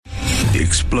The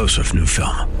explosive new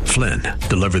film, Flynn,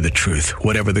 deliver the truth,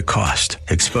 whatever the cost,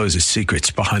 exposes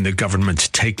secrets behind the government's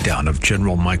takedown of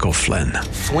General Michael Flynn.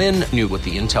 Flynn knew what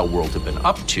the intel world had been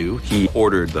up to. He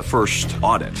ordered the first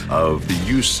audit of the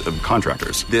use of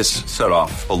contractors. This set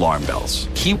off alarm bells.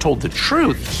 He told the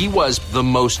truth. He was the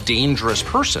most dangerous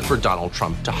person for Donald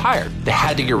Trump to hire. They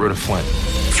had to get rid of Flynn.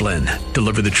 Flynn,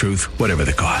 deliver the truth, whatever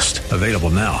the cost. Available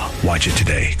now. Watch it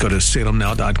today. Go to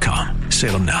salemnow.com.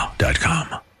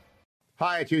 salemnow.com.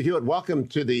 Hi, it's Hugh Hewitt. Welcome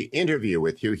to the interview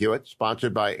with Hugh Hewitt,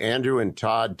 sponsored by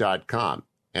andrewandtodd.com.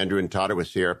 Andrew and Todd are with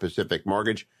Sierra Pacific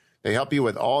Mortgage. They help you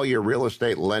with all your real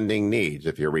estate lending needs.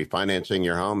 If you're refinancing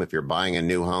your home, if you're buying a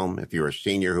new home, if you're a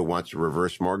senior who wants a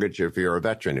reverse mortgage, if you're a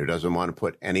veteran who doesn't want to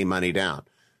put any money down.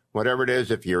 Whatever it is,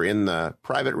 if you're in the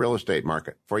private real estate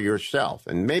market for yourself,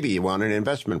 and maybe you want an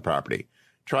investment property,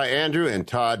 try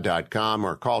andrewandtodd.com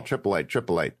or call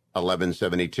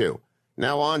 888-888-1172.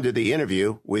 Now on to the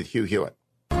interview with Hugh Hewitt.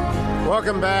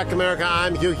 Welcome back, America.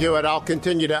 I'm Hugh Hewitt. I'll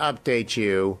continue to update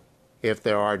you if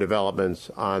there are developments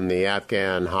on the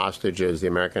Afghan hostages, the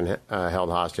American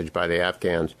held hostage by the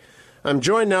Afghans. I'm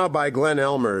joined now by Glenn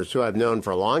Ellmers, who I've known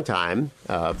for a long time,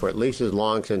 for at least as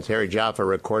long since Harry Jaffa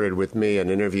recorded with me an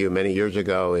interview many years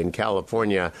ago in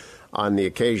California on the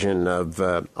occasion of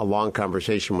a long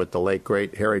conversation with the late,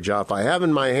 great Harry Jaffa. I have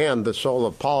in my hand The Soul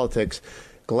of Politics,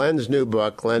 Glenn's new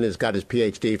book. Glenn has got his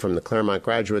Ph.D. from the Claremont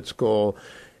Graduate School,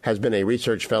 has been a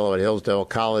research fellow at Hillsdale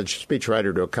College,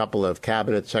 speechwriter to a couple of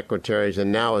cabinet secretaries,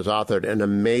 and now has authored an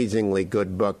amazingly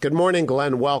good book. Good morning,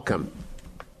 Glenn. Welcome.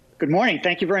 Good morning.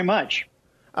 Thank you very much.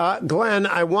 Glenn,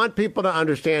 I want people to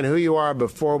understand who you are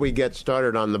before we get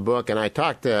started on the book. And I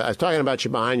was talking about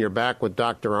you behind your back with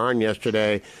Dr. Arnn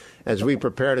yesterday as we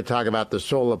prepare to talk about The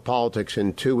Soul of Politics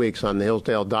in 2 weeks on the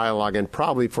Hillsdale Dialogue and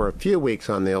probably for a few weeks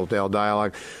on the Hillsdale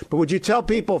Dialogue. But would you tell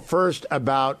people first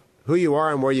about who you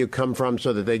are and where you come from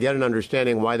so that they get an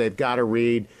understanding why they've got to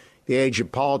read The Age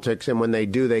of Politics, and when they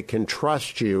do, they can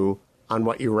trust you on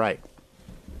what you write?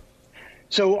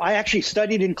 So I actually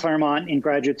studied in Claremont in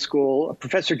graduate school.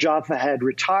 Professor Jaffa had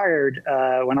retired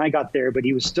when I got there, but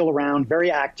he was still around,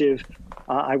 very active.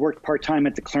 I worked part-time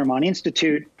at the Claremont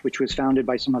Institute, which was founded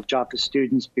by some of Jaffa's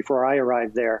students before I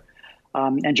arrived there.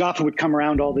 And Jaffa would come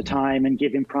around all the time and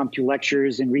give impromptu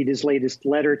lectures and read his latest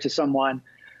letter to someone.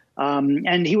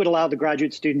 And he would allow the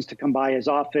graduate students to come by his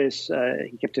office.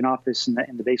 He kept an office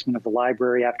in the basement of the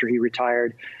library after he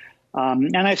retired.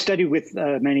 And I studied with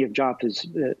many of Jaffa's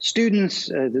students,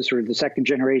 the second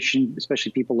generation,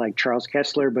 especially people like Charles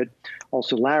Kessler, but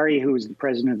also Larry, who was the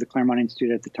president of the Claremont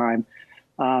Institute at the time.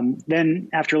 Then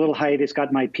after a little hiatus,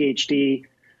 got my PhD,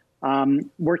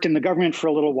 worked in the government for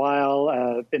a little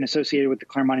while, been associated with the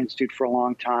Claremont Institute for a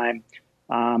long time.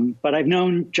 But I've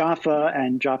known Jaffa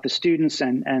and Jaffa's students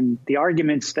and the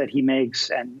arguments that he makes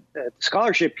and the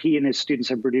scholarship he and his students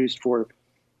have produced for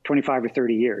 25 or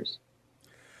 30 years.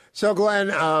 So,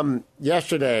 Glenn,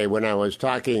 yesterday when I was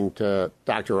talking to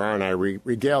Dr. Arnn, I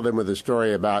regaled him with a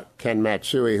story about Ken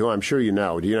Matsui, who I'm sure you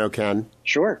know. Do you know Ken?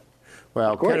 Sure.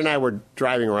 Well, Ken and I were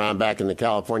driving around back in the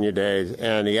California days,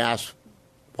 and he asked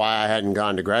why I hadn't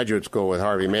gone to graduate school with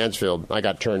Harvey Mansfield. I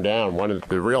got turned down, wanted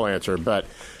the real answer, but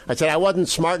I said I wasn't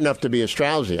smart enough to be a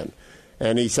Straussian.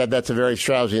 And he said that's a very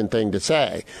Straussian thing to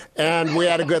say. And we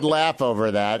had a good laugh over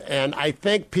that. And I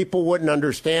think people wouldn't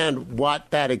understand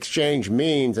what that exchange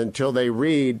means until they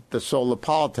read The Soul of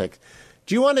Politics.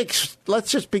 Do you want to, let's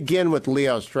just begin with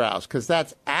Leo Strauss, because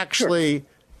that's actually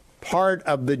part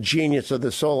of the genius of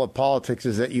The Soul of Politics,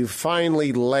 is that you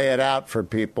finally lay it out for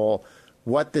people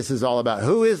what this is all about.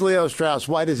 Who is Leo Strauss?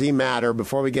 Why does he matter?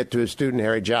 Before we get to his student,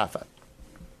 Harry Jaffa.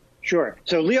 Sure.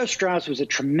 So Leo Strauss was a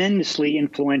tremendously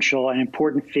influential and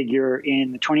important figure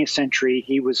in the 20th century.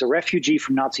 He was a refugee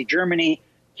from Nazi Germany,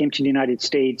 came to the United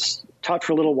States, taught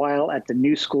for a little while at the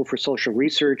New School for Social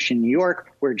Research in New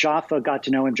York, where Jaffa got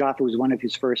to know him. Jaffa was one of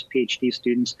his first PhD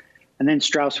students. And then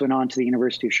Strauss went on to the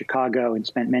University of Chicago and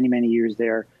spent many, many years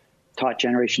there, taught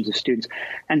generations of students.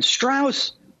 And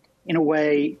Strauss, in a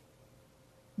way,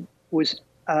 was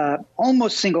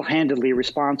almost single-handedly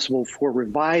responsible for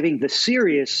reviving the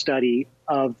serious study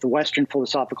of the Western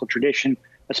philosophical tradition,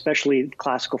 especially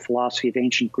classical philosophy of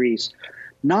ancient Greece,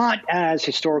 not as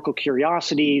historical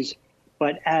curiosities,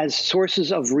 but as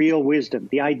sources of real wisdom.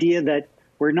 The idea that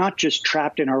we're not just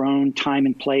trapped in our own time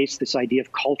and place, this idea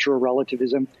of cultural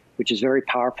relativism, which is very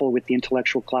powerful with the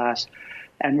intellectual class,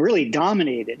 and really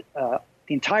dominated the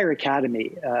entire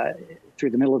academy through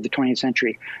the middle of the 20th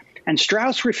century. And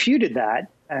Strauss refuted that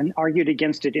and argued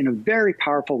against it in a very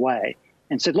powerful way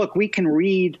and said, look, we can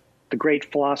read the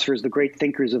great philosophers, the great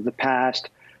thinkers of the past,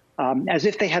 as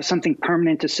if they have something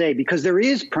permanent to say, because there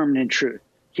is permanent truth.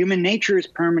 human nature is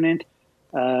permanent.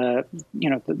 The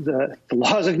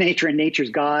laws of nature and nature's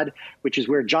God, which is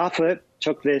where Jaffa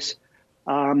took this,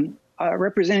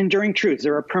 represent enduring truths.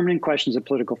 There are permanent questions of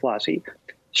political philosophy.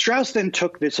 Strauss then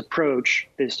took this approach,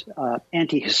 this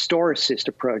anti-historicist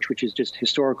approach, which is just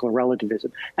historical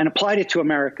relativism, and applied it to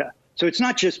America. So it's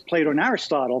not just Plato and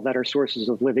Aristotle that are sources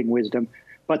of living wisdom,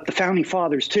 but the founding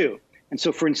fathers too. And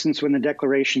so, for instance, when the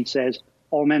Declaration says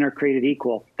all men are created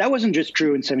equal, that wasn't just true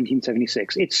in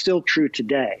 1776. It's still true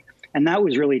today. And that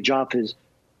was really Jaffa's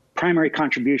primary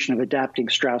contribution of adapting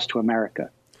Strauss to America.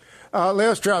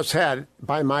 Leo Strauss had,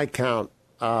 by my count,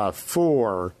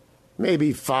 4,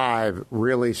 maybe 5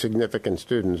 really significant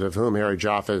students, of whom Harry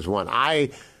Jaffa is one.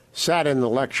 I sat in the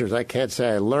lectures. I can't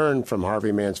say I learned from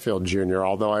Harvey Mansfield Jr.,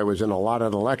 although I was in a lot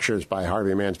of the lectures by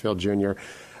Harvey Mansfield Jr.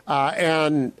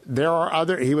 And there are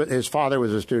his father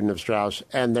was a student of Strauss,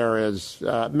 and there is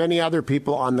many other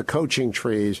people on the coaching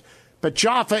trees. But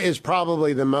Jaffa is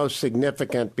probably the most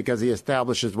significant because he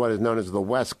establishes what is known as the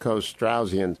West Coast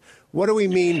Straussians. What do we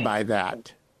mean by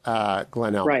that,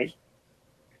 Glenn Ellmers? Right.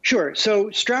 Sure.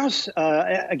 So Strauss,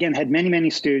 again, had many,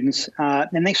 many students,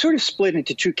 and they sort of split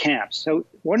into 2 camps. So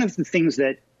one of the things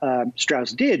that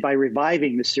Strauss did by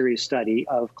reviving the serious study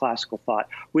of classical thought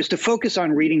was to focus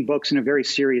on reading books in a very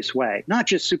serious way, not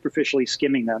just superficially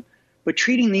skimming them, but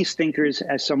treating these thinkers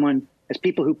as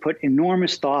people who put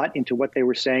enormous thought into what they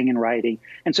were saying and writing.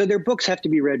 And so their books have to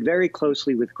be read very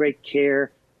closely with great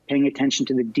care, paying attention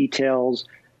to the details,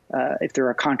 if there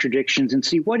are contradictions, and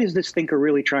see what is this thinker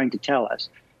really trying to tell us,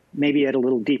 maybe at a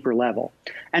little deeper level.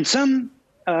 And some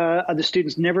of the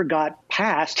students never got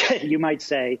past, you might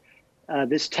say,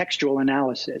 this textual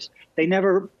analysis. They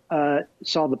never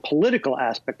saw the political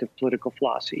aspect of political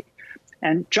philosophy.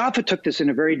 And Jaffa took this in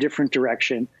a very different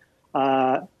direction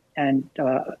and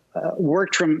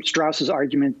worked from Strauss's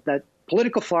argument that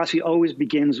political philosophy always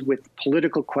begins with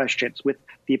political questions, with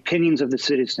the opinions of the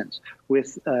citizens,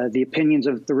 with the opinions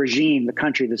of the regime, the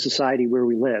country, the society where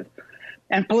we live.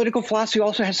 And political philosophy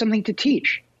also has something to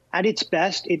teach. At its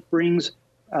best, it brings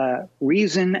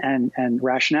reason and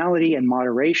rationality and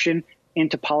moderation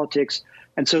into politics.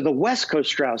 And so the West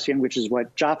Coast Straussian, which is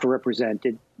what Jaffa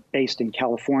represented, based in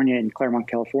California, in Claremont,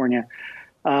 California,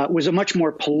 was a much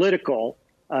more political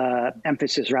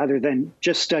emphasis rather than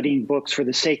just studying books for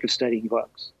the sake of studying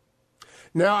books.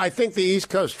 Now, I think the East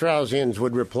Coast Straussians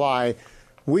would reply,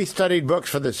 we studied books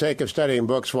for the sake of studying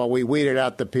books while we weeded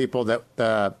out the people that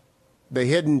the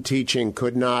hidden teaching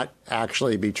could not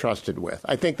actually be trusted with.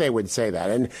 I think they would say that.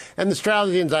 And the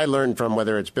Straussians I learned from,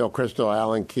 whether it's Bill Kristol,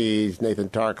 Alan Keyes, Nathan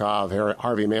Tarkov,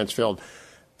 Harvey Mansfield,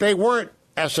 they weren't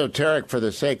esoteric for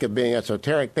the sake of being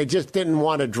esoteric. They just didn't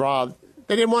want to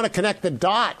they didn't want to connect the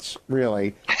dots,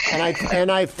 really. And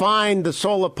I find the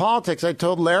soul of politics, I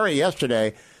told Larry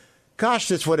yesterday, gosh,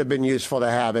 this would have been useful to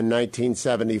have in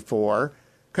 1974,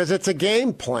 because it's a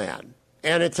game plan.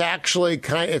 And it's actually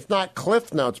it's not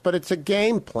Cliff Notes, but it's a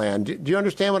game plan. Do you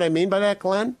understand what I mean by that,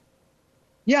 Glenn?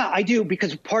 Yeah, I do,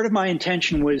 because part of my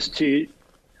intention was to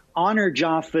honor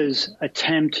Jaffa's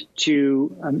attempt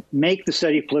to make the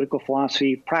study of political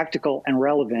philosophy practical and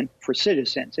relevant for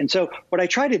citizens. And so what I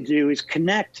try to do is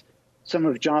connect some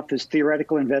of Jaffa's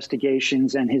theoretical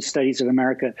investigations and his studies of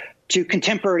America to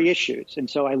contemporary issues. And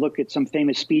so I look at some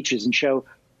famous speeches and show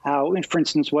how, for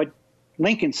instance, what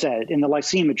Lincoln said in the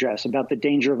Lyceum Address about the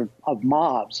danger of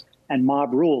mobs and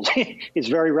mob rules is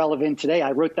very relevant today.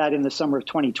 I wrote that in the summer of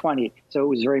 2020, so it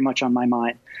was very much on my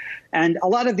mind. And a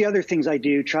lot of the other things I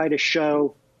do try to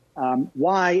show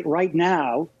why right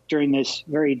now, during this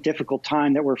very difficult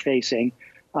time that we're facing,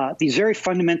 these very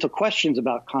fundamental questions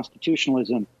about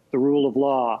constitutionalism, the rule of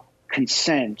law,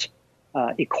 consent,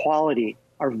 equality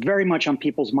are very much on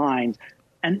people's minds.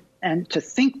 And to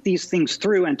think these things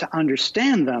through and to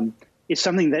understand them is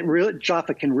something that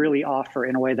Jaffa can really offer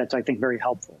in a way that's, I think, very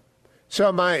helpful. So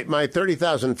my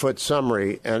 30,000-foot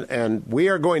summary, and we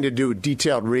are going to do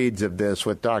detailed reads of this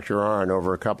with Dr. Arnn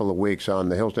over a couple of weeks on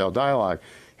the Hillsdale Dialogue.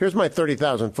 Here's my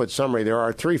 30,000-foot summary. There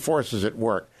are 3 forces at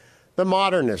work. The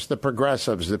modernists, the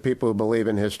progressives, the people who believe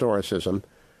in historicism.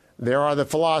 There are the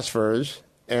philosophers,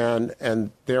 and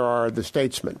there are the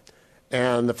statesmen.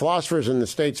 And the philosophers and the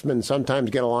statesmen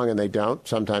sometimes get along and they don't,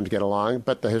 sometimes get along,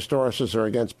 but the historicists are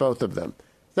against both of them.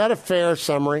 Is that a fair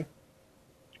summary?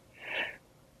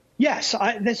 Yes,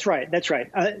 that's right. That's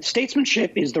right.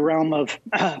 Statesmanship is the realm of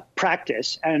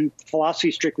practice, and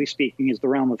philosophy, strictly speaking, is the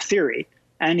realm of theory.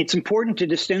 And it's important to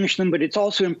distinguish them, but it's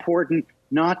also important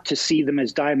not to see them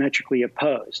as diametrically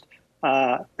opposed.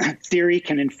 Theory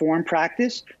can inform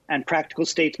practice, and practical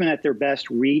statesmen at their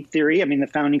best read theory. I mean, the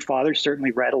founding fathers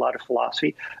certainly read a lot of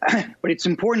philosophy, but it's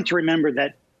important to remember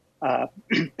that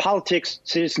politics,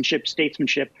 citizenship,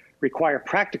 statesmanship require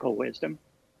practical wisdom.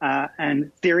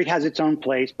 And theory has its own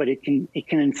place, but it can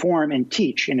inform and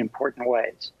teach in important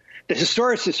ways. The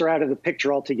historicists are out of the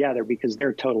picture altogether because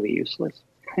they're totally useless.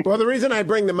 Well, the reason I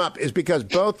bring them up is because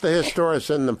both the historians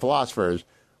and the philosophers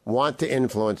want to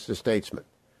influence the statesman.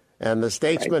 And the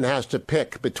statesman has to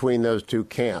pick between those two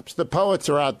camps. The poets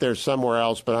are out there somewhere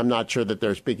else, but I'm not sure that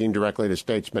they're speaking directly to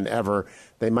statesmen ever.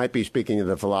 They might be speaking to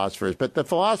the philosophers. But the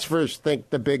philosophers think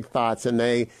the big thoughts, and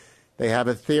they have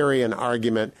a theory and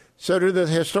argument. So do the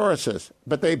historicists.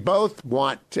 But they both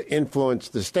want to influence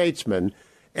the statesman.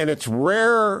 And it's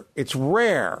rare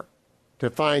to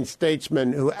find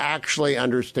statesmen who actually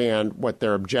understand what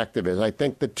their objective is. I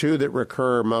think the two that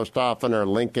recur most often are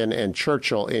Lincoln and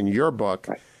Churchill in your book.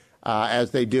 Right. As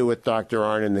they do with Dr.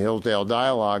 Arnn in the Hillsdale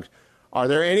Dialogues. Are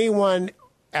there anyone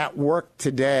at work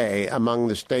today among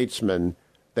the statesmen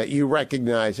that you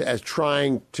recognize as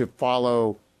trying to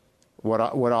follow what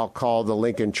I'll call the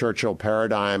Lincoln-Churchill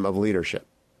paradigm of leadership?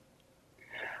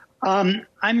 I'm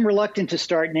reluctant to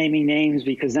start naming names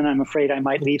because then I'm afraid I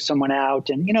might leave someone out.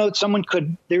 And,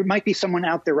 there might be someone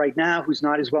out there right now who's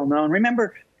not as well known.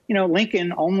 Remember,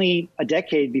 Lincoln, only a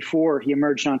decade before he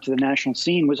emerged onto the national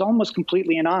scene, was almost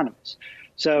completely anonymous.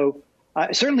 So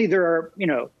certainly there are,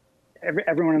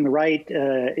 everyone on the right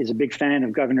is a big fan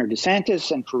of Governor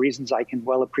DeSantis, and for reasons I can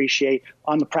well appreciate.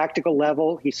 On the practical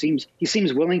level, he seems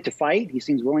willing to fight. He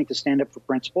seems willing to stand up for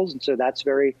principles, and so that's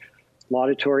very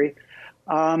laudatory.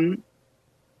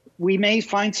 We may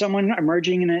find someone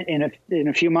emerging in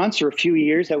a few months or a few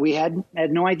years that we had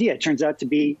no idea. It turns out to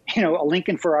be, a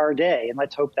Lincoln for our day, and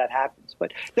let's hope that happens.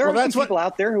 But there are some people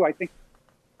out there who I think.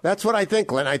 That's what I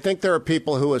think, Lynn. I think there are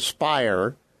people who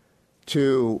aspire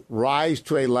to rise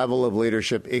to a level of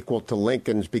leadership equal to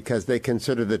Lincoln's because they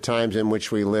consider the times in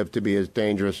which we live to be as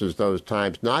dangerous as those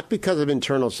times, not because of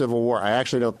internal civil war. I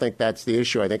actually don't think that's the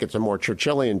issue. I think it's a more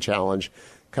Churchillian challenge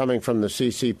coming from the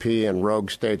CCP and rogue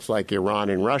states like Iran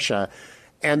and Russia,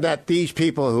 and that these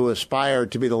people who aspire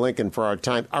to be the Lincoln for our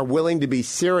time are willing to be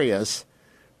serious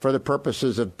for the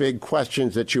purposes of big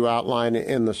questions that you outline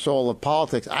in The Soul of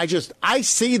Politics. I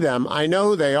see them. I know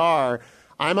who they are.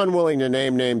 I'm unwilling to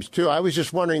name names, too. I was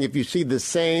just wondering if you see the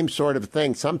same sort of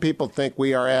thing. Some people think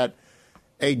we are at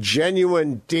a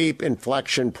genuine, deep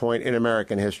inflection point in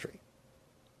American history.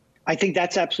 I think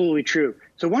that's absolutely true.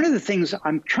 So one of the things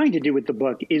I'm trying to do with the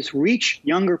book is reach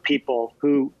younger people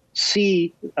who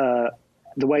see the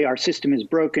way our system is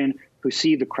broken, who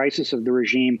see the crisis of the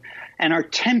regime, and are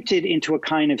tempted into a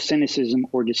kind of cynicism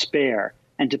or despair,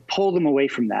 and to pull them away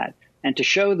from that, and to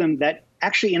show them that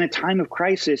actually in a time of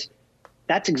crisis,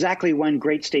 that's exactly when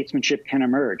great statesmanship can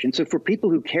emerge. And so for people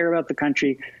who care about the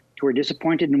country, who are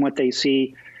disappointed in what they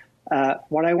see,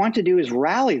 what I want to do is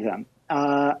rally them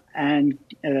and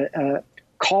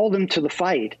call them to the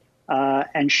fight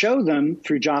and show them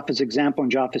through Jaffa's example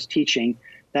and Jaffa's teaching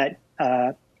that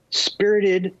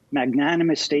spirited,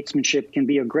 magnanimous statesmanship can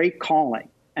be a great calling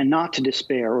and not to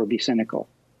despair or be cynical.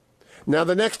 Now,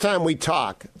 the next time we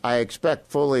talk, I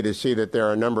expect fully to see that there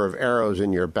are a number of arrows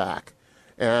in your back.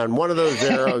 And one of those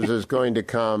arrows is going to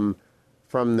come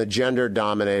from the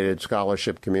gender-dominated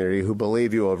scholarship community who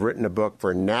believe you have written a book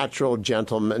for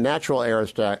gentlemen of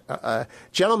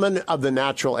the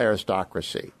natural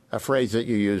aristocracy, a phrase that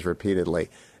you use repeatedly.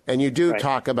 And you do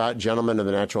talk about gentlemen of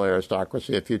the natural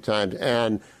aristocracy a few times.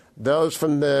 And those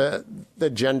from the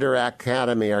Gender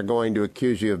Academy are going to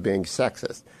accuse you of being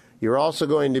sexist. You're also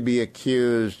going to be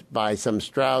accused by some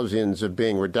Straussians of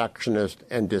being reductionist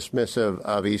and dismissive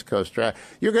of East Coast strategy.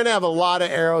 You're going to have a lot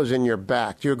of arrows in your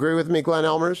back. Do you agree with me, Glenn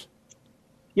Ellmers?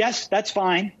 Yes, that's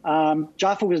fine.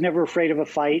 Jaffa was never afraid of a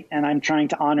fight, and I'm trying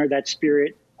to honor that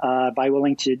spirit by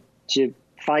willing to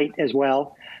fight as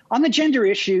well. On the gender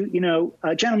issue,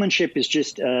 gentlemanship is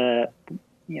just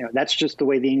that's just the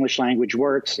way the English language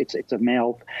works. It's a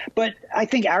male. But I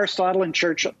think Aristotle and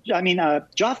Churchill,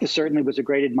 Jaffa certainly was a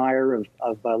great admirer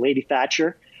of Lady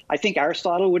Thatcher. I think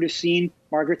Aristotle would have seen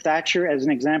Margaret Thatcher as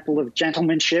an example of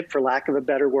gentlemanship, for lack of a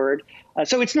better word.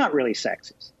 So it's not really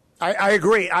sexist. I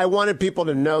agree. I wanted people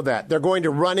to know that. They're going to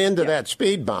run into that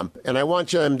speed bump, and I want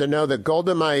them to know that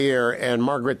Golda Meir and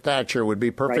Margaret Thatcher would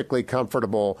be perfectly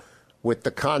comfortable with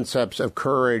the concepts of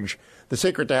courage. The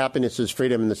secret to happiness is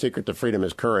freedom, and the secret to freedom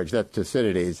is courage. That's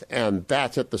Thucydides, and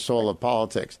that's at the soul of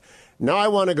politics. Now I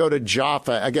want to go to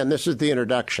Jaffa. Again, this is the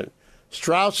introduction.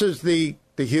 Strauss is the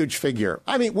huge figure.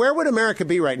 I mean, where would America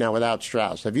be right now without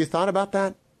Strauss? Have you thought about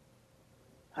that?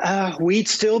 We'd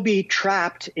still be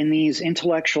trapped in these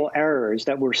intellectual errors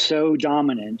that were so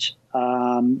dominant.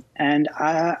 In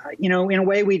a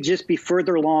way, we'd just be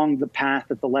further along the path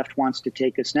that the left wants to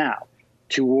take us now.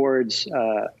 towards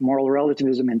moral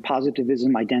relativism and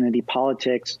positivism, identity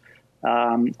politics,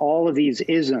 all of these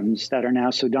isms that are now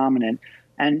so dominant.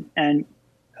 And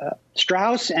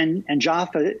Strauss and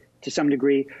Jaffa, to some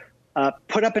degree,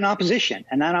 put up an opposition,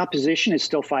 and that opposition is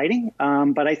still fighting.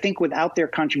 But I think without their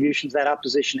contributions, that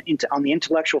opposition on the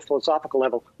intellectual, philosophical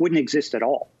level wouldn't exist at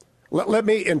all. Let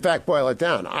me, in fact, boil it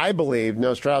down. I believe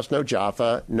no Strauss, no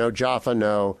Jaffa, no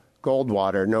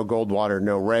Goldwater,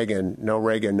 no Reagan,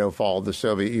 no fall of the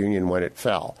Soviet Union when it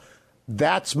fell.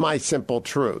 That's my simple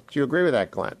truth. Do you agree with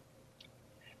that, Glenn?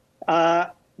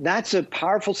 That's a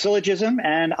powerful syllogism,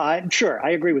 and I'm sure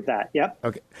I agree with that. Yep.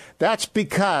 Okay. That's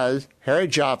because Harry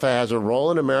Jaffa has a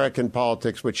role in American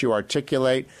politics which you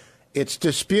articulate. It's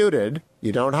disputed.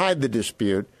 You don't hide the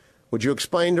dispute. Would you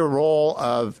explain the role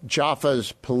of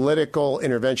Jaffa's political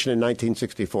intervention in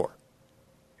 1964?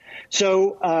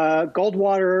 So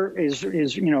Goldwater is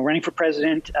running for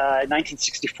president in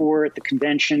 1964 at the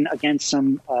convention against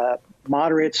some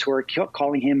moderates who are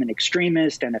calling him an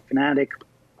extremist and a fanatic.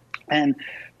 And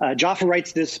Jaffa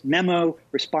writes this memo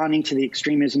responding to the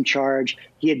extremism charge.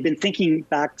 He had been thinking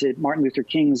back to Martin Luther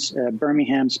King's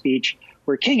Birmingham speech,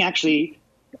 where King actually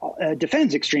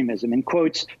defends extremism and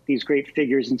quotes these great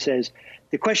figures and says,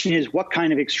 the question is, what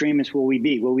kind of extremists will we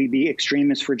be? Will we be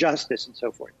extremists for justice and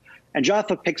so forth? And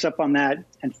Jaffa picks up on that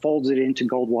and folds it into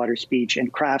Goldwater's speech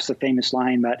and crafts a famous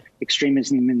line about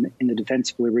extremism in the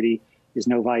defense of liberty is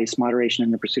no vice, moderation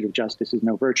in the pursuit of justice is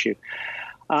no virtue.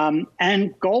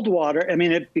 And Goldwater,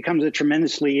 it becomes a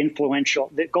tremendously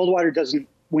influential. Goldwater doesn't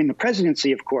win the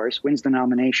presidency, of course, wins the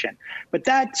nomination. But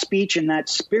that speech and that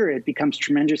spirit becomes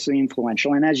tremendously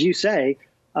influential. And as you say,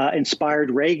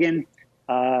 inspired Reagan,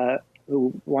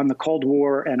 who won the Cold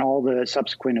War and all the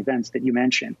subsequent events that you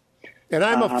mentioned. And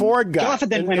I'm a Ford guy. Jaffa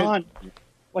then went on.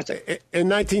 What's it? In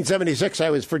 1976, I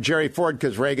was for Jerry Ford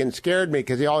because Reagan scared me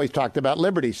because he always talked about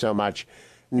liberty so much.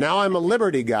 Now I'm a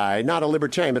liberty guy, not a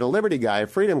libertarian, but a liberty guy, a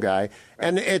freedom guy.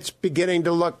 And it's beginning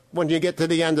to look, when you get to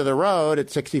the end of the road at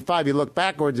 65, you look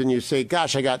backwards and you say,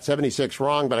 gosh, I got 76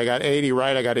 wrong, but I got 80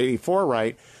 right, I got 84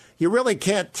 right. You really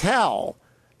can't tell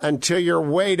until you're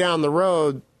way down the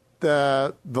road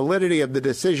the validity of the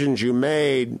decisions you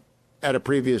made at a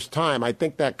previous time. I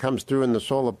think that comes through in the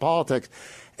soul of politics.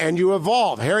 And you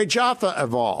evolve. Harry Jaffa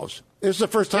evolves. This is the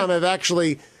first time I've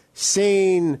actually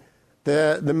seen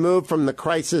the move from the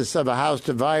crisis of a house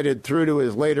divided through to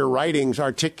his later writings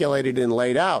articulated and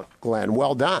laid out. Glenn,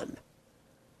 well done.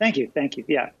 Thank you.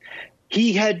 Yeah.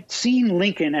 He had seen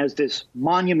Lincoln as this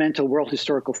monumental world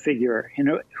historical figure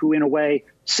who, in a way,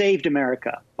 saved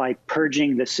America by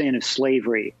purging the sin of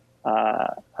slavery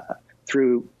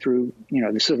through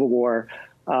the Civil War.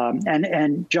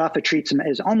 And Jaffa treats him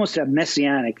as almost a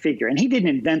messianic figure. And he didn't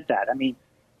invent that.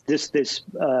 This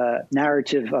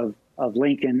narrative of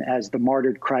Lincoln as the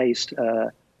martyred Christ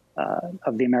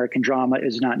of the American drama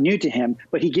is not new to him,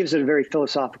 but he gives it a very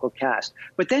philosophical cast.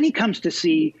 But then he comes to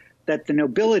see that the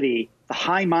nobility, the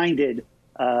high-minded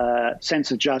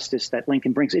sense of justice that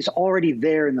Lincoln brings is already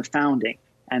there in the founding.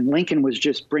 And Lincoln was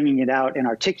just bringing it out and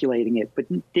articulating it, but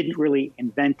didn't really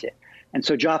invent it. And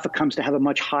so Jaffa comes to have a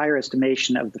much higher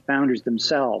estimation of the founders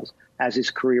themselves as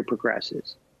his career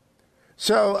progresses.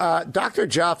 So Dr.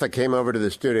 Jaffa came over to the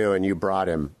studio and you brought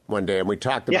him one day and we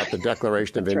talked about the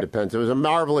Declaration of Independence. Right. It was a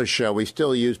marvelous show. We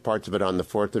still use parts of it on the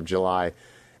 4th of July.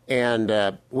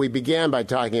 And we began by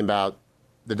talking about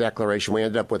the Declaration. We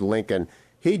ended up with Lincoln.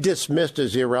 He dismissed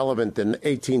as irrelevant the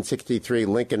 1863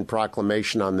 Lincoln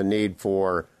Proclamation on the need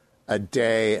for a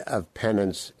day of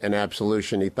penance and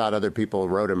absolution. He thought other people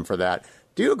wrote him for that.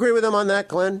 Do you agree with him on that,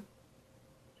 Glenn?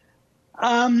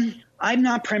 I'm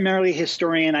not primarily a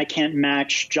historian. I can't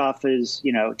match Jaffa's,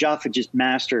 Jaffa just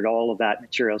mastered all of that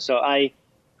material. So I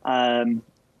don't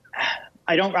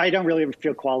really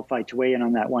feel qualified to weigh in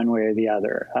on that one way or the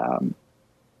other.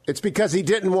 It's because he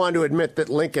didn't want to admit that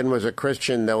Lincoln was a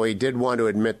Christian, though he did want to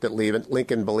admit that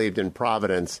Lincoln believed in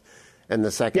providence and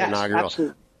the second inaugural.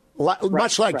 Absolutely.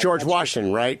 Much like George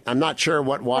Washington, right? I'm not sure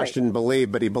what Washington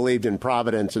believed, but he believed in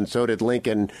providence, and so did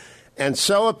Lincoln. And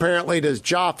so apparently does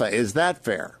Jaffa. Is that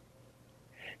fair?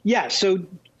 Yeah. So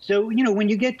when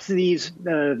you get to these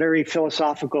very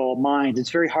philosophical minds,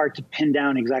 it's very hard to pin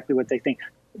down exactly what they think.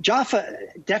 Jaffa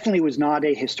definitely was not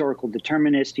a historical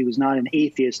determinist. He was not an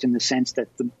atheist in the sense that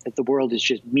the world is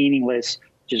just meaningless,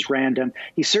 just random.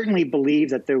 He certainly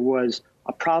believed that there was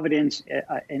a providence,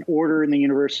 an order in the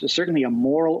universe, certainly a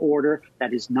moral order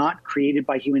that is not created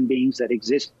by human beings, that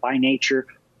exists by nature,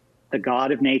 the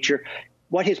God of nature.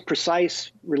 What his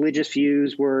precise religious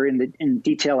views were in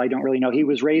detail, I don't really know. He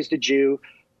was raised a Jew.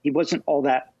 He wasn't all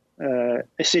that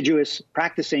assiduous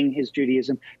practicing his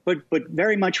Judaism, but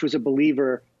very much was a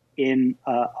believer in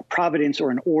a providence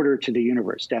or an order to the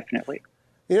universe, definitely.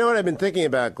 You know what I've been thinking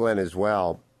about, Glenn, as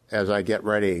well, as I get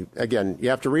ready. Again, you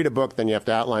have to read a book, then you have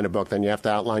to outline a book, then you have to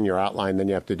outline your outline, then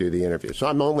you have to do the interview. So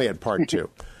I'm only at part 2.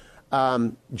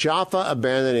 Jaffa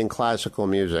abandoning classical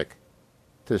music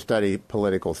to study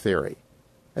political theory.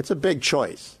 It's a big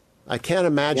choice. I can't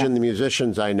imagine the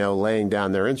musicians I know laying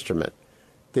down their instrument.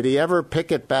 Did he ever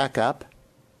pick it back up?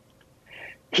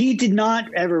 He did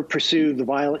not ever pursue the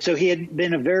violin. So he had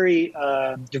been a very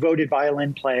devoted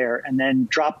violin player and then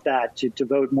dropped that to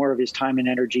devote more of his time and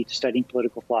energy to studying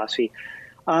political philosophy.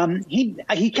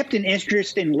 He kept an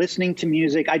interest in listening to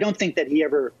music. I don't think that he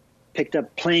ever picked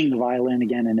up playing the violin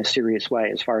again in a serious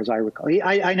way, as far as I recall.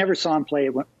 I never saw him play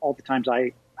it all the times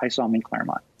I saw him in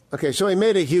Claremont. Okay, so he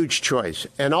made a huge choice,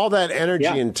 and all that energy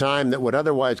and time that would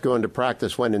otherwise go into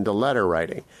practice went into letter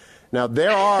writing. Now,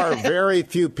 there are very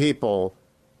few people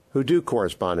who do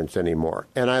correspondence anymore,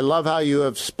 and I love how you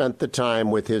have spent the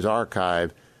time with his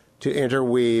archive to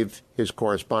interweave his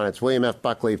correspondence. William F.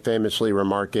 Buckley famously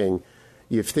remarking,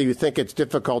 if you think it's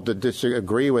difficult to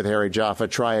disagree with Harry Jaffa,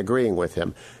 try agreeing with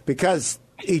him, because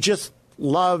he just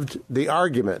loved the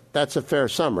argument. That's a fair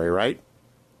summary, right?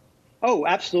 Oh,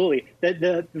 absolutely.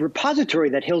 The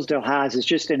repository that Hillsdale has is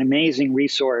just an amazing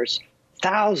resource.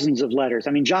 Thousands of letters.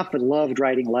 I mean, Jaffa loved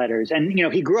writing letters. And, you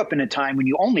know, he grew up in a time when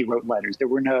you only wrote letters. There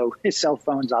were no cell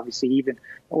phones, obviously, even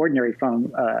ordinary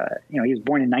phone. He was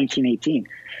born in 1918.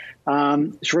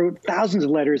 So wrote thousands of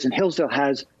letters, and Hillsdale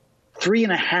has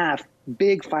 3.5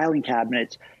 big filing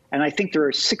cabinets. And I think there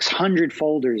are 600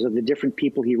 folders of the different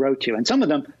people he wrote to. And some of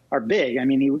them are big. I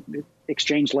mean, he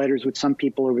exchanged letters with some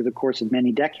people over the course of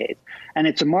many decades. And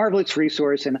it's a marvelous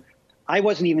resource. And I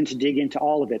wasn't even to dig into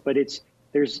all of it, but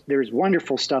there's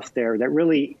wonderful stuff there that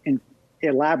really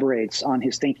elaborates on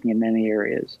his thinking in many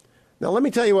areas. Now, let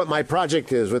me tell you what my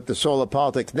project is with the Soul of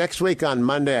Politics. Next week on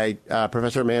Monday,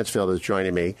 Professor Mansfield is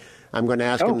joining me. I'm going to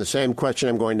ask him the same question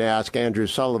I'm going to ask Andrew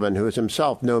Sullivan, who is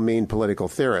himself no mean political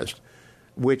theorist,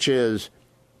 which is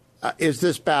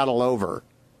this battle over?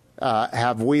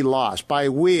 Have we lost? By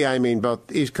we, I mean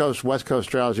both East Coast, West Coast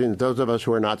Straussians, those of us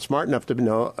who are not smart enough to be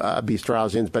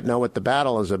Straussians but know what the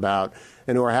battle is about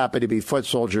and who are happy to be foot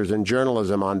soldiers in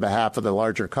journalism on behalf of the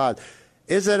larger cause.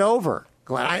 Is it over,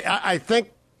 Glenn? I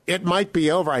think it might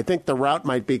be over. I think the rout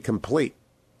might be complete.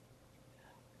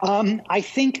 I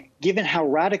think, given how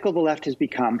radical the left has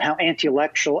become, how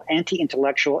anti-intellectual,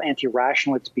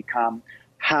 anti-rational it's become,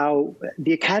 how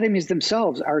the academies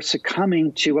themselves are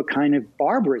succumbing to a kind of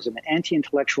barbarism, an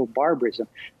anti-intellectual barbarism.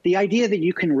 The idea that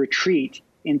you can retreat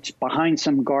behind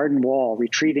some garden wall,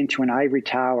 retreat into an ivory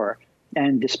tower,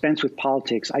 and dispense with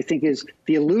politics, I think is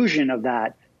the illusion of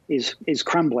that is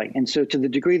crumbling. And so to the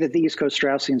degree that the East Coast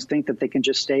Straussians think that they can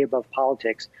just stay above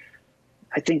politics,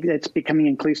 I think that's becoming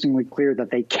increasingly clear that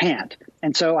they can't.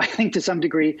 And so I think to some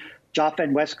degree, Jaffa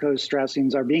and West Coast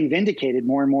Straussians are being vindicated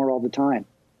more and more all the time.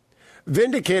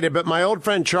 Vindicated, but my old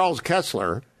friend Charles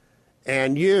Kessler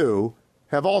and you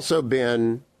have also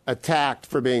been attacked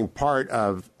for being part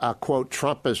of a, quote,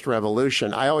 Trumpist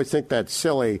revolution. I always think that's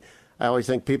silly. I always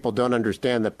think people don't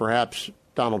understand that perhaps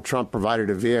Donald Trump provided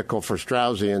a vehicle for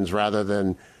Straussians rather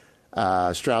than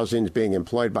Straussians being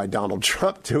employed by Donald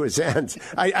Trump to his ends.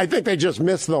 I think they just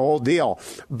missed the whole deal.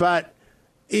 But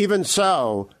even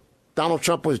so, Donald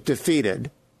Trump was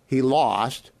defeated. He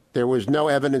lost. There was no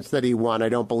evidence that he won. I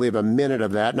don't believe a minute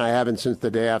of that, and I haven't since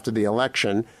the day after the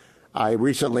election. I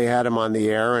recently had him on the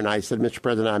air, and I said, Mr.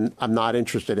 President, I'm not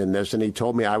interested in this. And he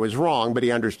told me I was wrong, but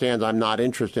he understands I'm not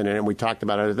interested in it, and we talked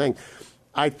about other things.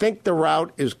 I think the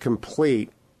rout is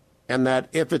complete, and that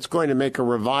if it's going to make a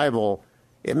revival,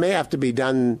 it may have to be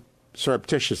done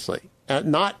surreptitiously.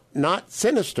 Not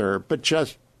sinister, but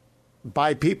just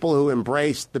by people who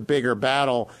embrace the bigger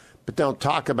battle but don't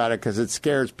talk about it because it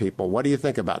scares people. What do you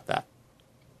think about that?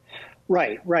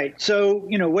 Right. So,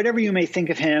 whatever you may think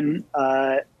of him,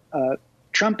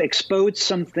 Trump exposed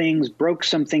some things, broke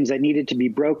some things that needed to be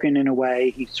broken in a way.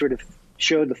 He sort of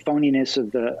showed the phoniness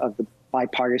of the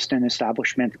bipartisan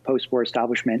establishment, the post-war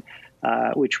establishment,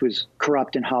 which was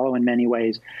corrupt and hollow in many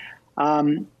ways.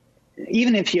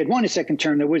 Even if he had won a second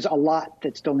term, there was a lot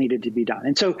that still needed to be done.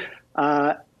 And so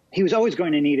he was always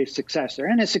going to need a successor,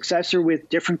 and a successor with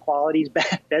different qualities,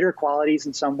 better qualities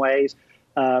in some ways,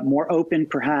 more open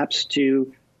perhaps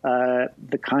to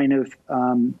the kind of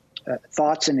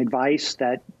thoughts and advice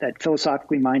that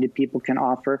philosophically minded people can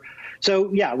offer.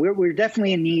 So, yeah, we're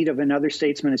definitely in need of another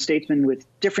statesman, a statesman with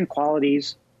different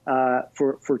qualities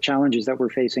for challenges that we're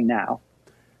facing now.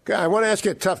 Okay, I want to ask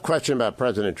you a tough question about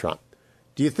President Trump.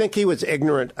 Do you think he was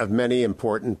ignorant of many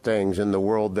important things in the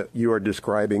world that you are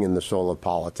describing in The Soul of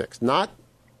Politics? Not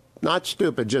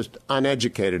stupid, just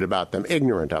uneducated about them,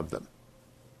 ignorant of them.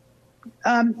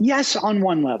 Yes, on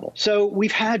one level. So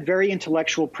we've had very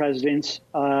intellectual presidents,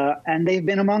 and they've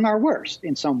been among our worst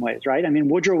in some ways, right? I mean,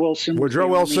 Woodrow Wilson,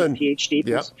 PhD,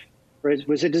 yep.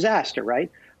 was a disaster,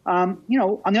 right? On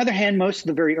the other hand, most of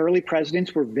the very early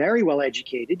presidents were very well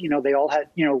educated. They all had,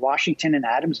 Washington and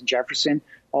Adams and Jefferson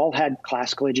all had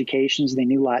classical educations. They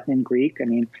knew Latin and Greek. I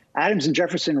mean, Adams and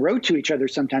Jefferson wrote to each other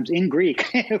sometimes in Greek,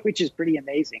 which is pretty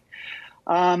amazing.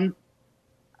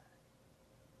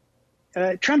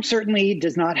 Trump certainly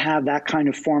does not have that kind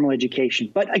of formal education.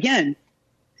 But again,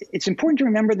 it's important to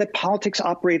remember that politics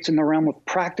operates in the realm of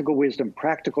practical wisdom,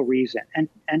 practical reason.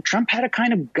 And Trump had a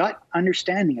kind of gut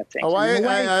understanding of things.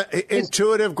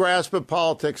 Intuitive grasp of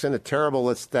politics and a terrible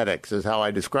aesthetics is how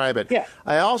I describe it. Yeah.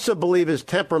 I also believe his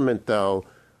temperament, though,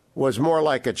 was more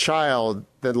like a child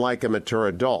than like a mature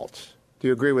adult. Do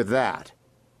you agree with that?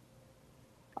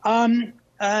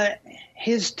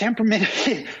 His temperament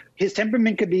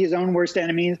could be his own worst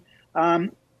enemy.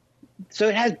 So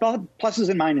it has both pluses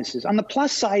and minuses. On the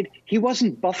plus side, he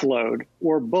wasn't buffaloed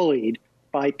or bullied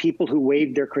by people who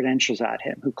waved their credentials at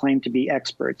him, who claimed to be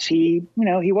experts. He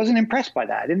wasn't impressed by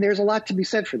that. And there's a lot to be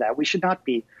said for that. We should not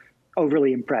be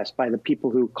overly impressed by the people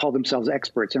who call themselves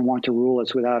experts and want to rule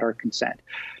us without our consent.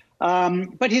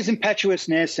 But his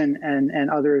impetuousness and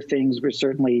other things were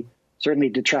certainly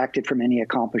detracted from any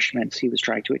accomplishments he was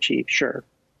trying to achieve, sure.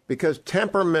 Because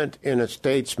temperament in a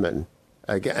statesman,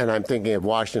 again, and I'm thinking of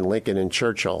Washington, Lincoln, and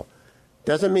Churchill,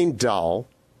 doesn't mean dull,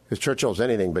 because Churchill is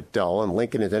anything but dull, and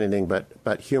Lincoln is anything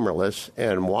but humorless,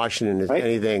 and Washington is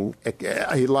anything.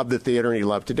 He loved the theater and he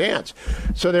loved to dance.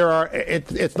 So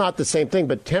it's not the same thing,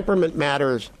 but temperament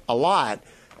matters a lot.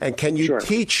 And can you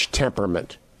teach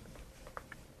temperament?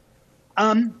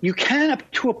 You can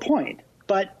up to a point,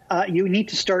 but you need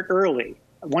to start early.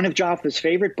 One of Jaffa's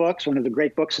favorite books, one of the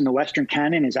great books in the Western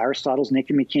canon, is Aristotle's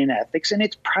Nicomachean Ethics, and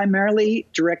it's primarily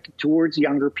directed towards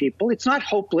younger people. It's not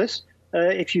hopeless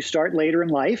if you start later in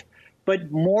life, but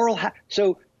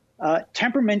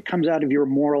temperament comes out of your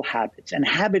moral habits, and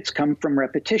habits come from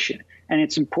repetition. And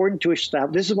it's important to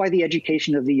establish. This is why the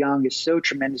education of the young is so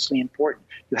tremendously important.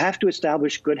 You have to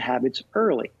establish good habits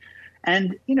early.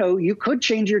 And, you could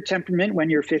change your temperament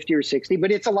when you're 50 or 60,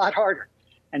 but it's a lot harder.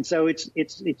 And so it's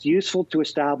useful to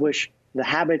establish the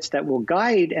habits that will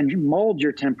guide and mold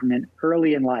your temperament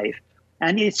early in life.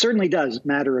 And it certainly does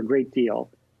matter a great deal.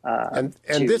 And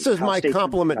this is my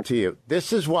compliment to you.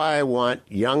 This is why I want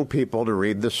young people to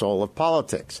read The Soul of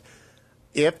Politics.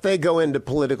 If they go into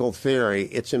political theory,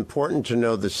 it's important to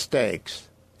know the stakes.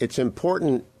 It's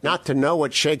important not to know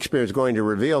what Shakespeare is going to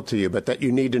reveal to you, but that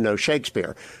you need to know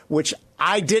Shakespeare, which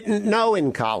I didn't know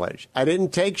in college. I didn't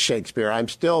take Shakespeare. I'm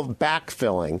still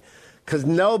backfilling because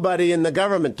nobody in the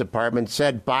government department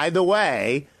said, by the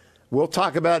way, we'll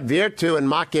talk about Virtue and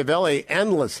Machiavelli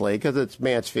endlessly because it's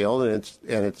Mansfield and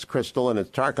it's Crystal and it's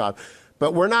Tarkov.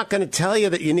 But we're not going to tell you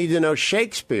that you need to know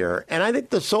Shakespeare. And I think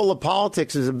The Soul of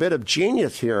Politics is a bit of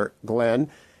genius here,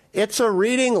 Glenn. It's a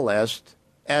reading list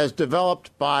as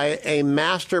developed by a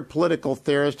master political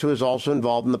theorist who is also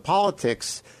involved in the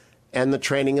politics and the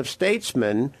training of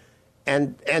statesmen.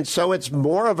 And so it's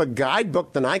more of a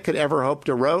guidebook than I could ever hope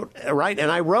to write.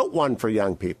 And I wrote one for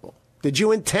young people. Did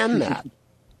you intend that?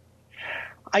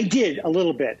 I did a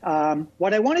little bit.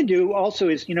 What I want to do also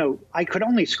is, I could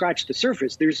only scratch the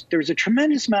surface. There's a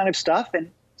tremendous amount of stuff, and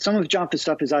some of Jaffa's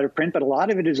stuff is out of print, but a lot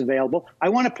of it is available. I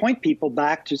want to point people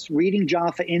back to reading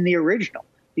Jaffa in the original,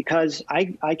 because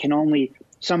I can only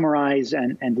summarize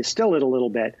and distill it a little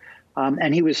bit.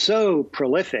 And he was so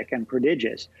prolific and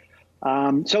prodigious.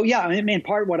 In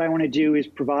part what I want to do is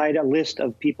provide a list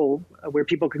of people where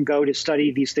people can go to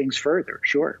study these things further.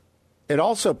 Sure. It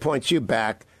also points you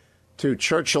back to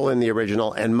Churchill in the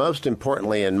original, and most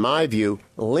importantly, in my view,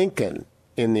 Lincoln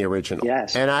in the original.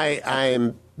 Yes. And I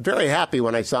am very happy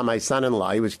when I saw my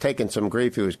son-in-law. He was taking some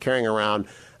grief. He was carrying around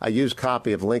a used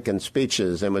copy of Lincoln's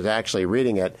speeches and was actually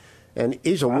reading it. And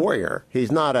he's a warrior.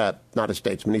 He's not a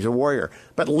statesman. He's a warrior.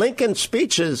 But Lincoln's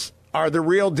speeches are the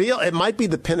real deal. It might be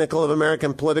the pinnacle of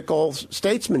American political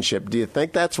statesmanship. Do you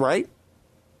think that's right?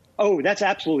 Oh, that's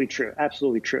absolutely true.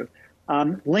 Absolutely true.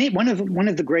 One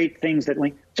of the great things that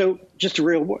Lincoln. So just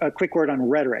a quick word on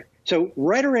rhetoric. So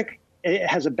rhetoric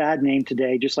has a bad name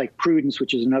today, just like prudence,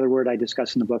 which is another word I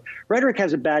discuss in the book. Rhetoric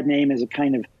has a bad name as a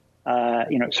kind of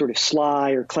sort of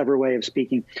sly or clever way of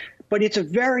speaking. But it's a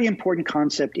very important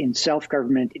concept in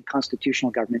self-government, in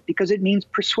constitutional government, because it means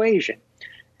persuasion.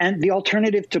 And the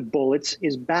alternative to bullets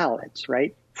is ballots,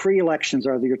 right? free elections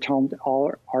are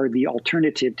the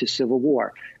alternative to civil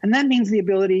war. And that means the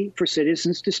ability for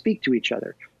citizens to speak to each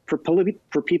other, for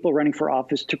people running for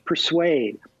office to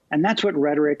persuade. And that's what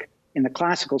rhetoric in the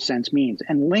classical sense means.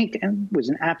 And Lincoln was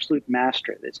an absolute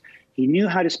master of this. He knew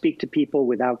how to speak to people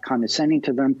without condescending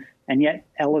to them and yet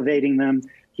elevating them.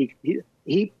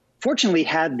 He fortunately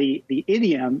had the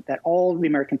idiom that all the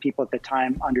American people at the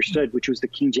time understood, which was the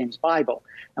King James Bible.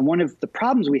 And one of the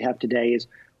problems we have today is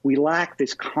we lack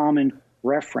this common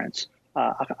reference,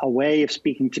 a way of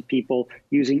speaking to people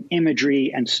using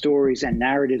imagery and stories and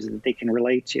narratives that they can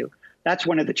relate to. That's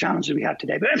one of the challenges we have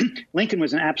today. But Lincoln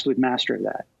was an absolute master of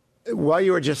that. While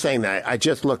you were just saying that, I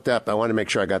just looked up. I want to make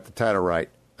sure I got the title right.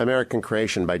 American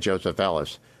Creation by Joseph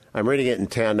Ellis. I'm reading it in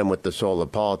tandem with The Soul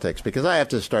of Politics because I have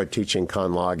to start teaching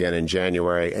con law again in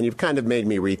January, and you've kind of made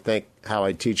me rethink how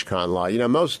I teach con law. You know,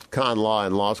 most con law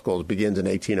in law schools begins in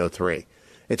 1803.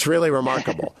 It's really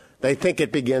remarkable. They think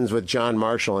it begins with John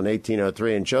Marshall in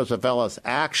 1803, and Joseph Ellis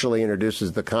actually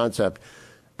introduces the concept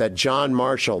that John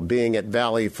Marshall, being at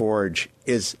Valley Forge,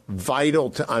 is vital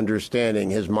to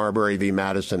understanding his Marbury v.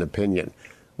 Madison opinion.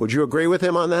 Would you agree with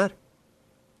him on that?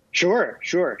 Sure.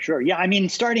 Yeah, I mean,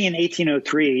 starting in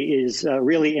 1803 is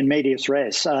really in medias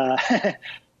res.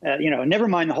 Never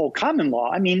mind the whole common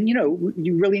law. I mean,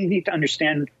 you really need to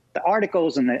understand the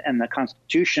articles and the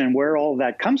Constitution, where all of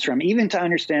that comes from, even to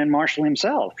understand Marshall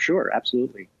himself. Sure,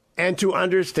 absolutely. And to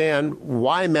understand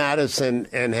why Madison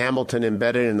and Hamilton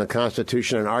embedded in the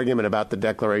Constitution an argument about the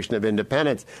Declaration of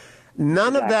Independence.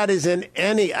 None of that is in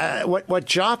any what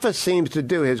Jaffa seems to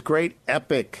do, his great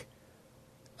epic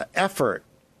effort,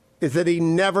 is that he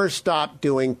never stopped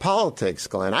doing politics,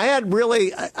 Glenn.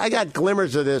 I got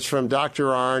glimmers of this from Dr.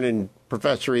 Arnn and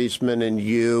Professor Eastman and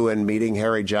you and meeting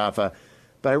Harry Jaffa,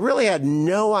 but I really had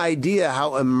no idea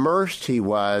how immersed he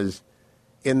was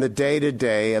in the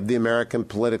day-to-day of the American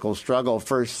political struggle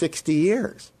for 60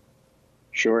 years.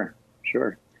 Sure.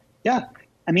 Yeah.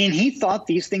 I mean, he thought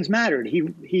these things mattered.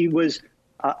 He was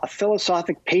a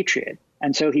philosophic patriot,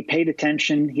 and so he paid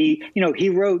attention. He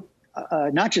wrote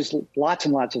not just lots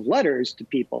and lots of letters to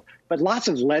people, but lots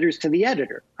of letters to the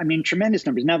editor. I mean, tremendous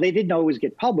numbers. Now, they didn't always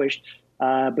get published,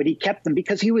 but he kept them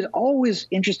because he was always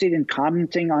interested in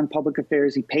commenting on public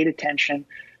affairs. He paid attention,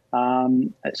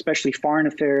 especially foreign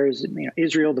affairs,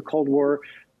 Israel, the Cold War,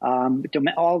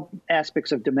 all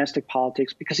aspects of domestic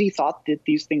politics, because he thought that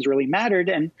these things really mattered,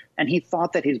 and he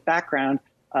thought that his background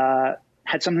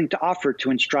had something to offer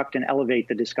to instruct and elevate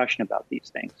the discussion about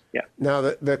these things. Yeah. Now,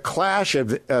 the clash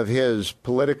of his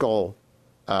political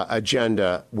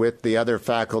agenda with the other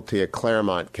faculty at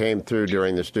Claremont came through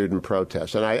during the student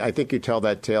protests, and I think you tell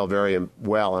that tale very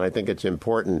well, and I think it's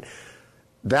important.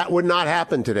 That would not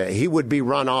happen today. He would be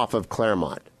run off of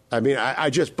Claremont. I mean, I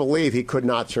just believe he could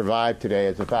not survive today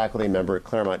as a faculty member at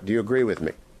Claremont. Do you agree with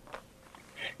me?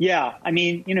 Yeah. I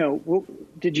mean,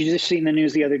 did you just see in the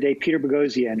news the other day, Peter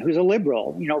Boghossian, who's a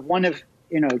liberal, one of,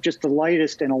 just the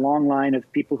lightest in a long line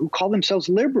of people who call themselves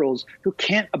liberals, who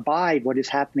can't abide what is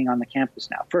happening on the campus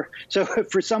now.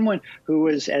 For someone who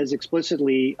was as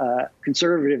explicitly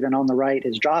conservative and on the right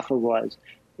as Jaffa was,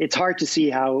 it's hard to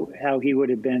see how he would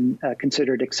have been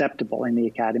considered acceptable in the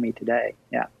academy today.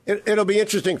 Yeah, it'll be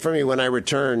interesting for me when I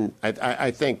return. I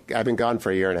think I've been gone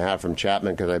for a year and a half from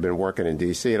Chapman because I've been working in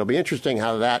D.C. It'll be interesting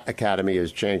how that academy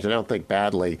has changed. I don't think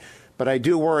badly, but I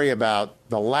do worry about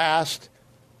the last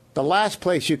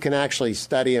place you can actually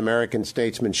study American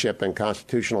statesmanship and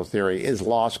constitutional theory is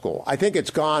law school. I think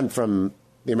it's gone from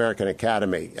the American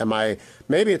Academy.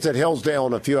 Maybe it's at Hillsdale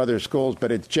and a few other schools,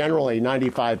 but it's generally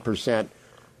 95%.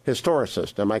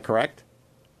 Historicist, am I correct?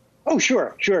 Oh,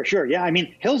 sure. Yeah, I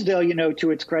mean, Hillsdale,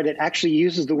 to its credit, actually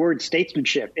uses the word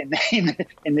statesmanship in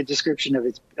the description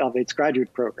of its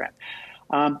graduate program.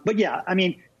 But yeah, I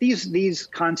mean, these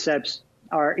concepts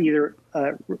are either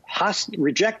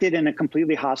rejected in a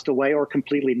completely hostile way or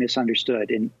completely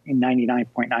misunderstood in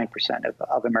 99.9%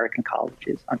 of American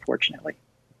colleges, unfortunately.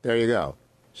 There you go.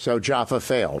 So Jaffa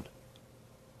failed.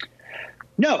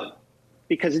 No,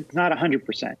 because it's not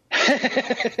 100%.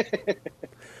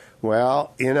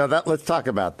 Well, let's talk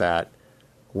about that.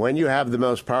 When you have the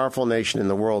most powerful nation in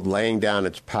the world laying down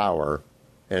its power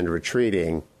and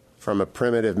retreating from a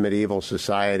primitive medieval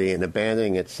society and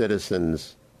abandoning its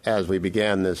citizens, as we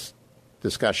began this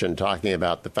discussion talking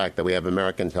about the fact that we have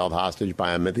Americans held hostage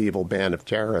by a medieval band of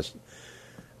terrorists,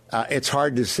 it's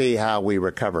hard to see how we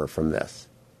recover from this.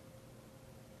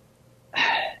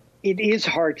 It is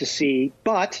hard to see,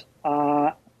 but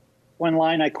one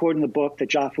line I quote in the book that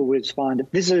Jaffa was fond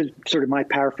of. This is sort of my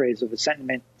paraphrase of a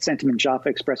sentiment Jaffa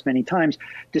expressed many times.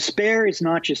 Despair is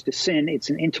not just a sin,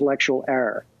 it's an intellectual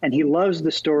error. And he loves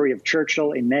the story of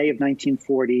Churchill in May of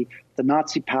 1940. The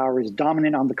Nazi power is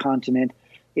dominant on the continent.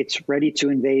 It's ready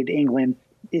to invade England.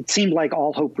 It seemed like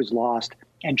all hope was lost.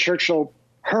 And Churchill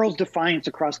hurls defiance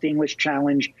across the English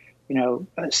challenge,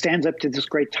 stands up to this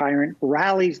great tyrant,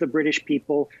 rallies the British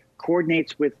people,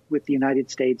 coordinates with the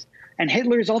United States, and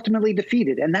Hitler is ultimately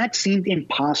defeated. And that seemed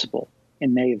impossible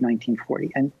in May of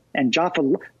 1940. And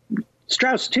Jaffa,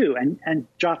 Strauss too, and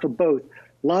Jaffa both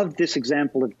loved this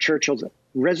example of Churchill's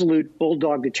resolute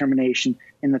bulldog determination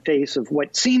in the face of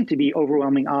what seemed to be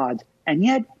overwhelming odds. And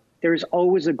yet there is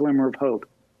always a glimmer of hope,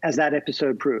 as that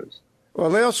episode proves. Well,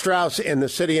 Leo Strauss in the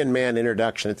City and Man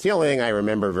introduction, it's the only thing I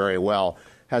remember very well,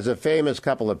 has a famous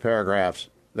couple of paragraphs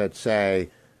that say,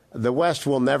 the West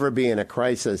will never be in a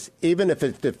crisis, even if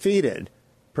it's defeated,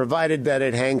 provided that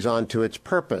it hangs on to its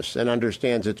purpose and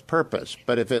understands its purpose.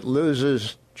 But if it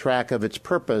loses track of its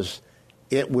purpose,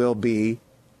 it will be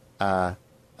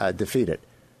defeated.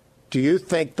 Do you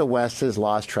think the West has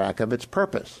lost track of its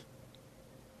purpose?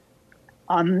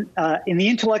 In the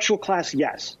intellectual class,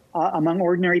 yes. Among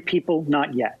ordinary people,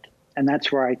 not yet. And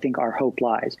that's where I think our hope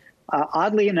lies.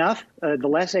 Oddly enough, the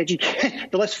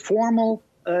less formal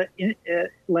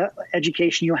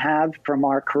education you have from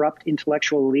our corrupt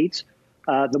intellectual elites,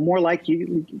 the more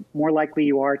likely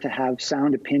you are to have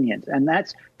sound opinions. And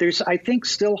there's, I think,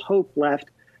 still hope left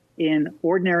in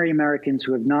ordinary Americans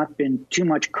who have not been too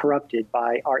much corrupted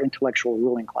by our intellectual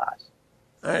ruling class.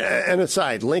 And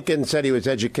aside, Lincoln said he was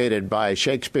educated by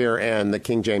Shakespeare and the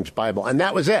King James Bible, and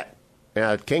that was it.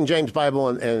 King James Bible,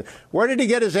 and where did he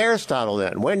get his Aristotle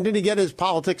then? When did he get his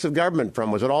politics of government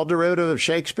from? Was it all derivative of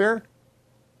Shakespeare?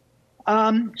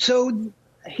 So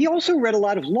he also read a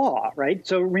lot of law, right?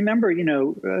 So remember,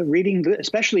 reading,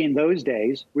 especially in those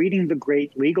days, reading the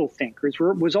great legal thinkers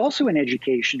was also an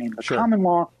education in the common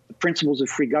law, the principles of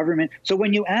free government. So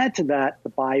when you add to that the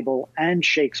Bible and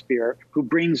Shakespeare, who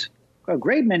brings a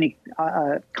great many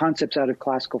concepts out of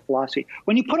classical philosophy,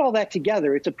 when you put all that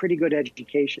together, it's a pretty good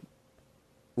education.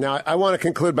 Now, I want to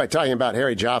conclude by talking about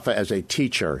Harry Jaffa as a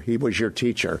teacher. He was your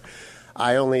teacher.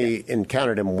 I only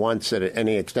encountered him once at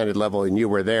any extended level, and you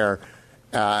were there.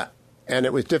 And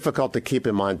it was difficult to keep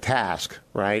him on task,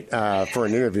 right, for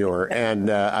an interviewer. And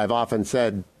I've often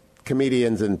said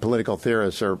comedians and political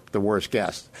theorists are the worst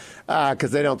guests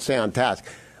because they don't stay on task.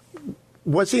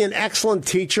 Was he an excellent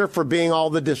teacher for being all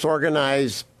the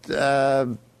disorganized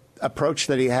approach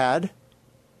that he had?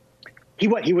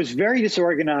 He was very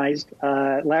disorganized.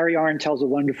 Larry Arnn tells a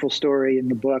wonderful story in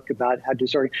the book about how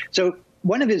disorganized. So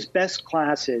one of his best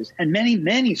classes, and many,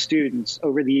 many students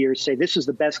over the years say this is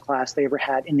the best class they ever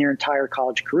had in their entire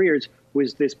college careers,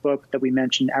 was this book that we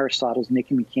mentioned, Aristotle's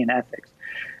Nicomachean Ethics.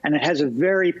 And it has a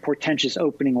very portentous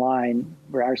opening line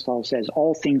where Aristotle says,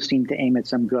 all things seem to aim at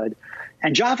some good.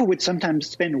 And Jaffa would sometimes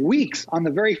spend weeks on the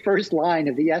very first line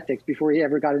of the Ethics before he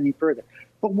ever got any further.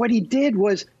 But what he did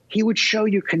was he would show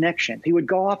you connections. He would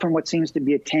go off on what seems to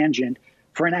be a tangent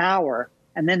for an hour,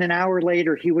 and then an hour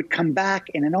later he would come back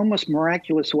in an almost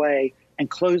miraculous way and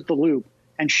close the loop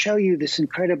and show you this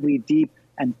incredibly deep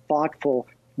and thoughtful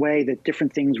way that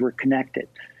different things were connected.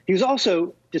 He was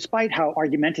also, despite how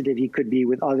argumentative he could be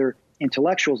with other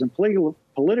intellectuals and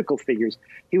political figures,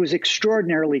 he was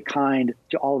extraordinarily kind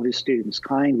to all of his students.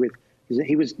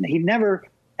 He never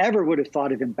ever would have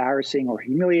thought of embarrassing or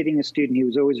humiliating a student. He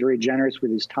was always very generous with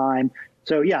his time.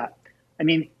 So yeah, I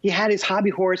mean, he had his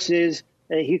hobby horses.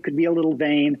 He could be a little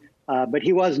vain, but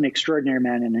he was an extraordinary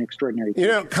man and an extraordinary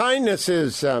teacher. Kindness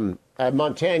is,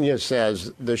 Montaigne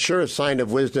says, the surest sign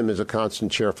of wisdom is a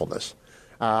constant cheerfulness.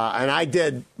 And I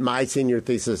did my senior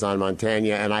thesis on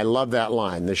Montaigne, and I love that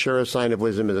line. The surest sign of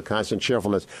wisdom is a constant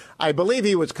cheerfulness. I believe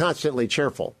he was constantly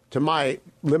cheerful, to my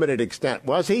limited extent.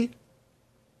 Was he?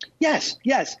 Yes.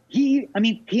 He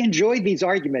enjoyed these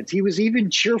arguments. He was even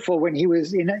cheerful when he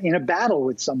was in a battle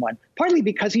with someone, partly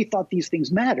because he thought these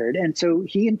things mattered. And so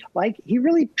he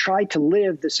really tried to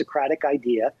live the Socratic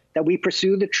idea that we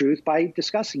pursue the truth by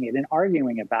discussing it and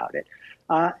arguing about it.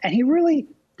 And he really,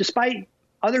 despite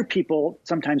other people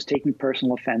sometimes taking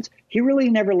personal offense, he really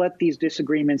never let these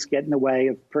disagreements get in the way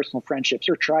of personal friendships,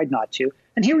 or tried not to.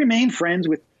 And he remained friends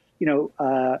with,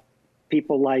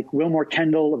 people like Wilmore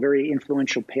Kendall, a very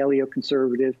influential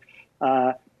paleoconservative.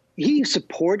 He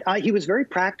was very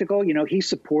practical. He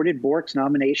supported Bork's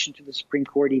nomination to the Supreme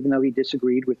Court, even though he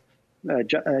disagreed with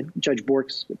Judge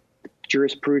Bork's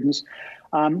jurisprudence.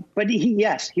 But he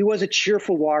was a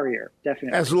cheerful warrior,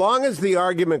 definitely. As long as the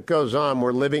argument goes on,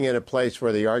 we're living in a place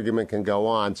where the argument can go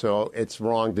on, so it's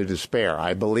wrong to despair.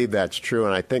 I believe that's true,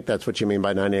 and I think that's what you mean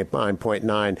by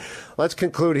 99.9. Let's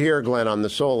conclude here, Glenn, on the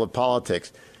soul of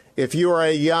politics. If you are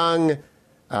a young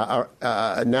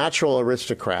natural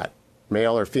aristocrat,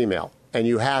 male or female, and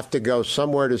you have to go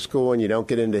somewhere to school and you don't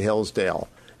get into Hillsdale,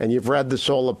 and you've read The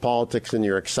Soul of Politics and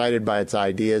you're excited by its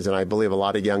ideas, and I believe a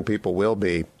lot of young people will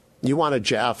be, you want a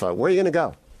Jaffa, where are you going to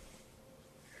go?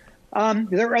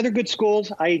 There are other good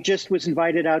schools. I just was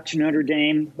invited out to Notre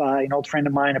Dame by an old friend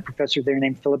of mine, a professor there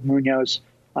named Philip Munoz.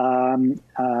 And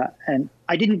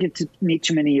I didn't get to meet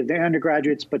too many of the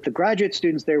undergraduates, but the graduate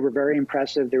students there were very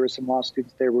impressive. There were some law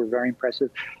students there who were very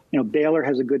impressive. Baylor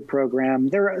has a good program.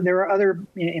 There are other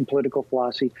in political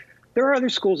philosophy. There are other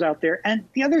schools out there. And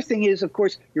the other thing is, of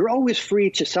course, you're always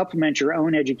free to supplement your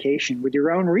own education with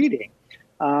your own reading.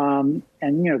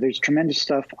 There's tremendous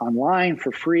stuff online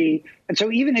for free. And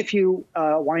so even if you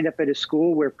wind up at a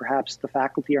school where perhaps the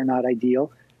faculty are not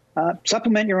ideal,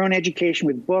 supplement your own education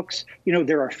with books.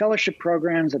 There are fellowship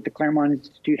programs that the Claremont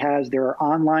Institute has. There are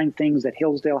online things that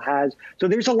Hillsdale has. So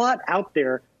there's a lot out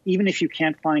there, even if you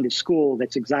can't find a school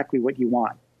that's exactly what you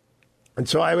want. And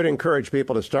so I would encourage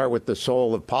people to start with The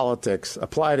Soul of Politics,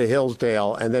 apply to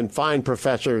Hillsdale, and then find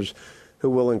professors who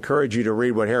will encourage you to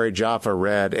read what Harry Jaffa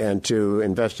read and to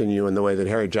invest in you in the way that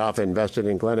Harry Jaffa invested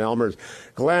in Glenn Ellmers.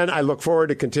 Glenn, I look forward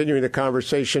to continuing the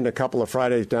conversation a couple of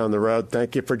Fridays down the road.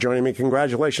 Thank you for joining me.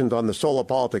 Congratulations on The Soul of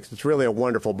Politics. It's really a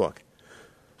wonderful book.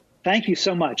 Thank you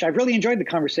so much. I've really enjoyed the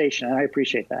conversation, and I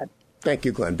appreciate that. Thank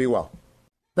you, Glenn. Be well.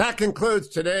 That concludes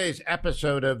today's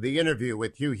episode of The Interview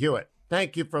with Hugh Hewitt.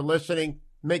 Thank you for listening.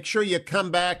 Make sure you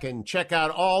come back and check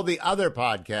out all the other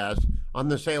podcasts on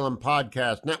the Salem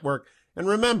Podcast Network. And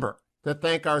remember to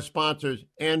thank our sponsors,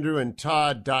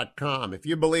 andrewandtodd.com. If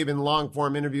you believe in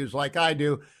long-form interviews like I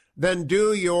do, then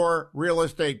do your real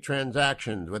estate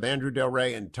transactions with Andrew Del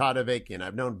Rey and Todd Avakian.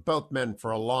 I've known both men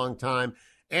for a long time.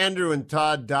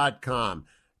 andrewandtodd.com.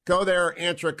 Go there,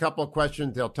 answer a couple of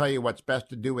questions. They'll tell you what's best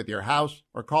to do with your house,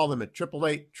 or call them at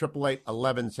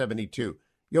 888-888-1172.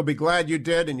 You'll be glad you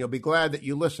did, and you'll be glad that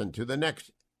you listened to the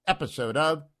next episode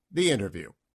of The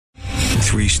Interview.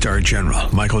 3-star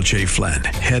General Michael J. Flynn,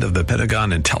 head of the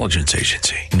Pentagon Intelligence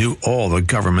Agency, knew all the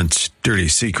government's dirty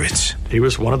secrets. He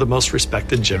was one of the most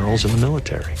respected generals in the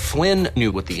military. Flynn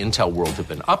knew what the intel world had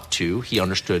been up to. He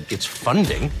understood its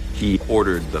funding. He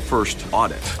ordered the first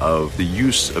audit of the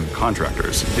use of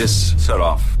contractors. This set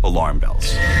off alarm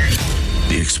bells.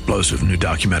 The explosive new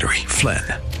documentary, Flynn,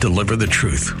 Deliver the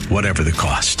Truth, Whatever the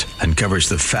Cost, uncovers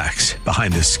the facts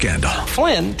behind this scandal.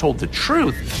 Flynn told the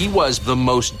truth. He was the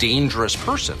most dangerous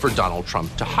person for Donald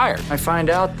Trump to hire. I find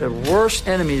out the worst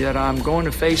enemy that I'm going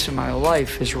to face in my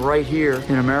life is right here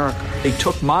in America. They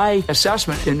took my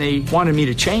assessment and they wanted me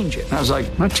to change it. And I was like,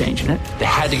 I'm not changing it. They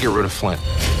had to get rid of Flynn.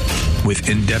 With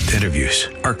in-depth interviews,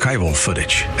 archival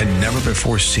footage, and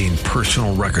never-before-seen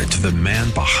personal records of the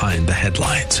man behind the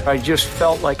headlines. I just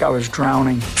felt like I was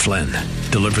drowning. Flynn,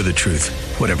 Deliver the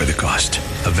Truth, Whatever the Cost.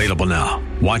 Available now.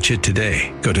 Watch it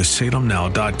today. Go to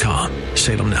salemnow.com.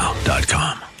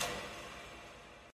 salemnow.com.